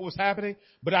board to what was happening.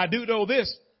 But I do know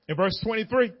this in verse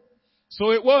 23.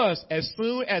 So it was, as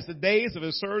soon as the days of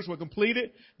his service were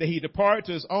completed, that he departed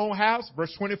to his own house.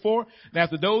 Verse 24. And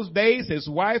after those days, his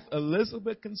wife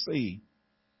Elizabeth conceived.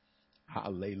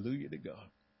 Hallelujah to God.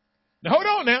 Now hold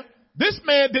on now. This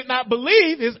man did not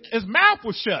believe. His mouth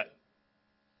was shut.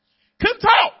 Couldn't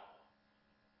talk.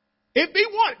 If he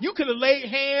wanted, you could have laid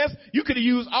hands. You could have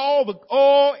used all the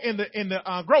oil in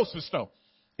the grocery store.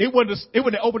 It wouldn't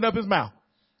have opened up his mouth,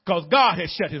 because God had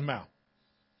shut his mouth.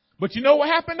 But you know what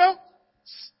happened though?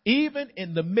 Even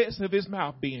in the midst of his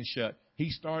mouth being shut, he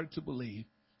started to believe.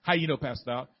 How you know,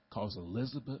 Pastor Dobbs? Because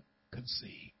Elizabeth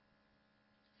conceived.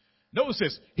 Notice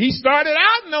this. He started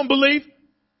out in unbelief,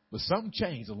 but something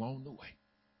changed along the way.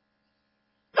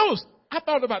 Notice, I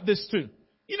thought about this too.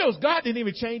 You know, God didn't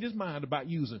even change his mind about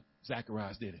using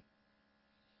Zacharias, did he?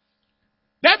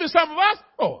 That to some of us,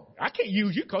 oh, I can't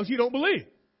use you because you don't believe.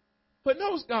 But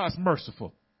notice God's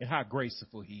merciful and how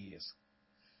graceful he is.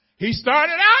 He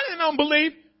started out in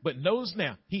unbelief, but notice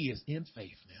now, he is in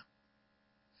faith now.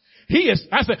 He is,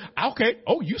 I said, okay,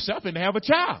 oh, you self and have a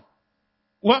child.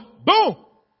 Well, boom.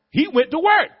 He went to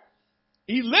work.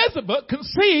 Elizabeth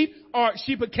conceived, or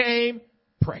she became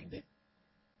pregnant.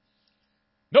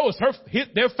 Notice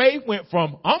their faith went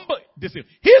from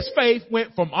his faith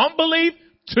went from unbelief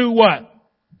to what?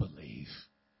 Belief.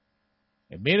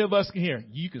 And many of us can hear,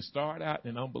 you can start out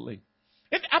in unbelief.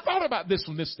 And I thought about this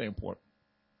from this standpoint.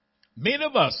 Many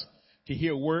of us can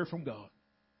hear a word from God,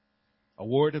 a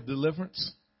word of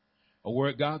deliverance, a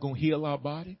word God gonna heal our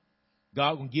body.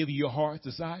 God gonna give you your heart's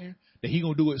desire, that he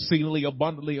gonna do exceedingly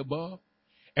abundantly above.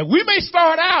 And we may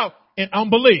start out in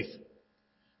unbelief,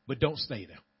 but don't stay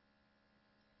there.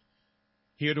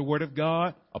 Hear the word of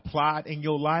God, apply it in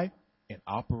your life, and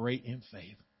operate in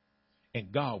faith.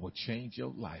 And God will change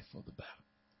your life for the better.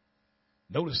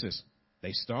 Notice this.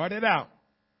 They started out.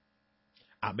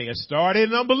 I may have started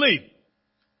in unbelief,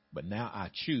 but now I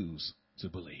choose to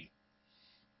believe.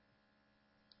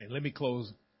 And let me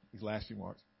close these last few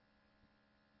remarks.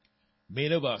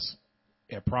 Many of us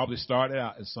have probably started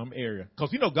out in some area,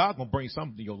 because you know God's going to bring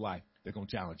something to your life that's going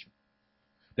to challenge you.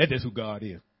 That is who God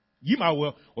is. You might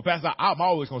well Pastor, I'm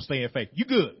always going to stay in faith. You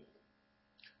good.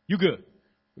 You good.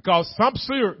 Because I'm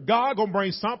sure God going to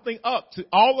bring something up to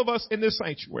all of us in this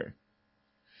sanctuary.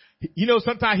 You know,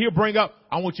 sometimes he'll bring up,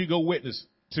 I want you to go witness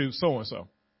to so-and-so.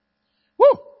 Woo!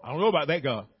 I don't know about that,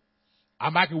 God. I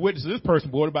might can witness to this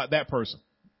person, but what about that person?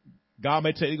 God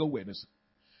may tell you to go witness.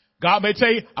 God may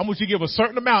tell you, I want you to give a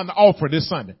certain amount in the offering this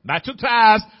Sunday. Not your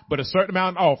tithes, but a certain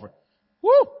amount in the offering.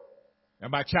 Woo!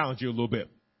 That might challenge you a little bit.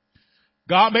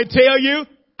 God may tell you,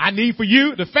 I need for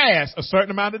you to fast a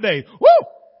certain amount of days. Woo!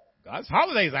 God's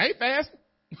holidays. I ain't fasting.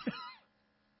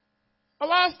 A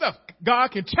lot of stuff.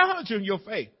 God can challenge you in your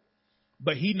faith,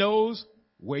 but he knows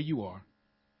where you are.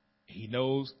 He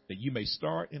knows that you may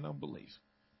start in unbelief,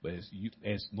 but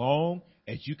as long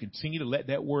as you continue to let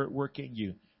that word work in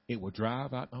you, it will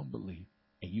drive out unbelief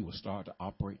and you will start to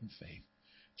operate in faith.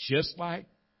 Just like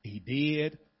he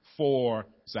did for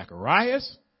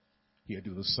Zacharias, he'll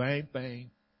do the same thing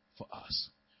for us.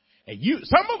 And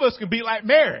some of us can be like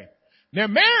Mary. Now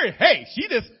Mary, let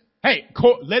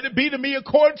it be to me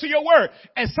according to your word.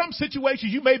 And some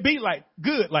situations you may be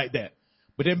good like that.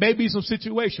 But there may be some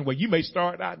situation where you may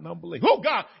start out in unbelief. Oh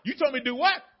God, you told me to do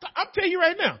what? I'll tell you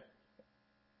right now.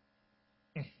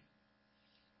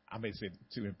 I may say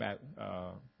too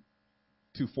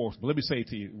forceful, but let me say it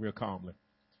to you real calmly.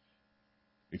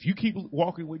 If you keep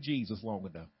walking with Jesus long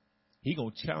enough, he's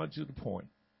going to challenge you to the point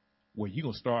where you're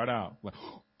going to start out like,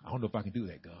 I don't know if I can do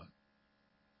that, God.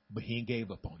 But he ain't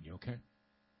gave up on you, okay?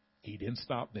 He didn't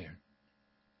stop there.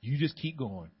 You just keep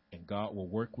going, and God will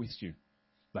work with you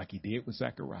like he did with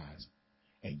Zacharias.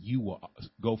 And you will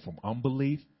go from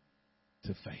unbelief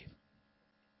to faith.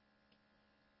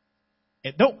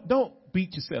 And don't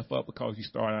beat yourself up because you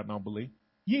start out in unbelief.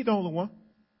 You ain't the only one.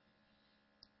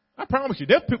 I promise you,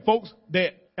 there's folks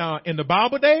that in the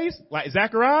Bible days, like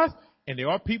Zacharias, and there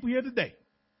are people here today.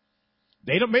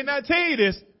 They may not tell you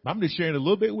this, but I'm just sharing a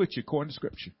little bit with you according to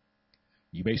Scripture.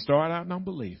 You may start out in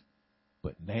unbelief,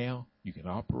 but now you can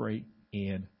operate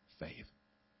in faith.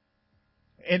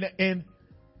 And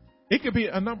it could be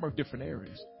a number of different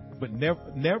areas, but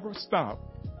never stop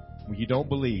when you don't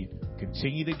believe.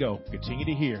 Continue to go, continue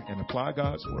to hear and apply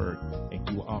God's word, and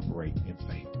you will operate in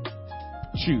faith.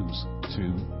 Choose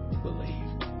to believe.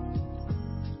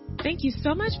 Thank you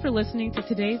so much for listening to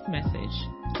today's message.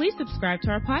 Please subscribe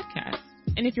to our podcast.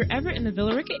 And if you're ever in the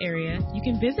Villa Rica area, you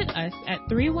can visit us at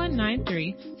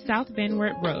 3193 South Van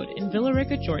Wert Road in Villa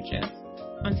Rica, Georgia,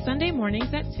 on Sunday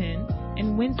mornings at 10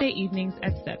 and Wednesday evenings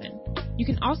at 7. You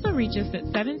can also reach us at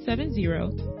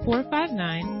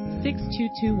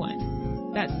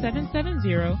 770-459-6221. That's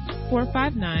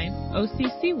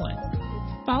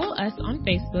 770-459-OCC1. Follow us on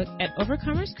Facebook at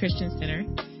Overcomers Christian Center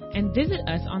and visit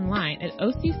us online at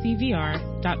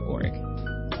occvr.org.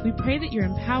 We pray that you're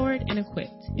empowered and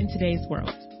equipped in today's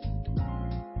world.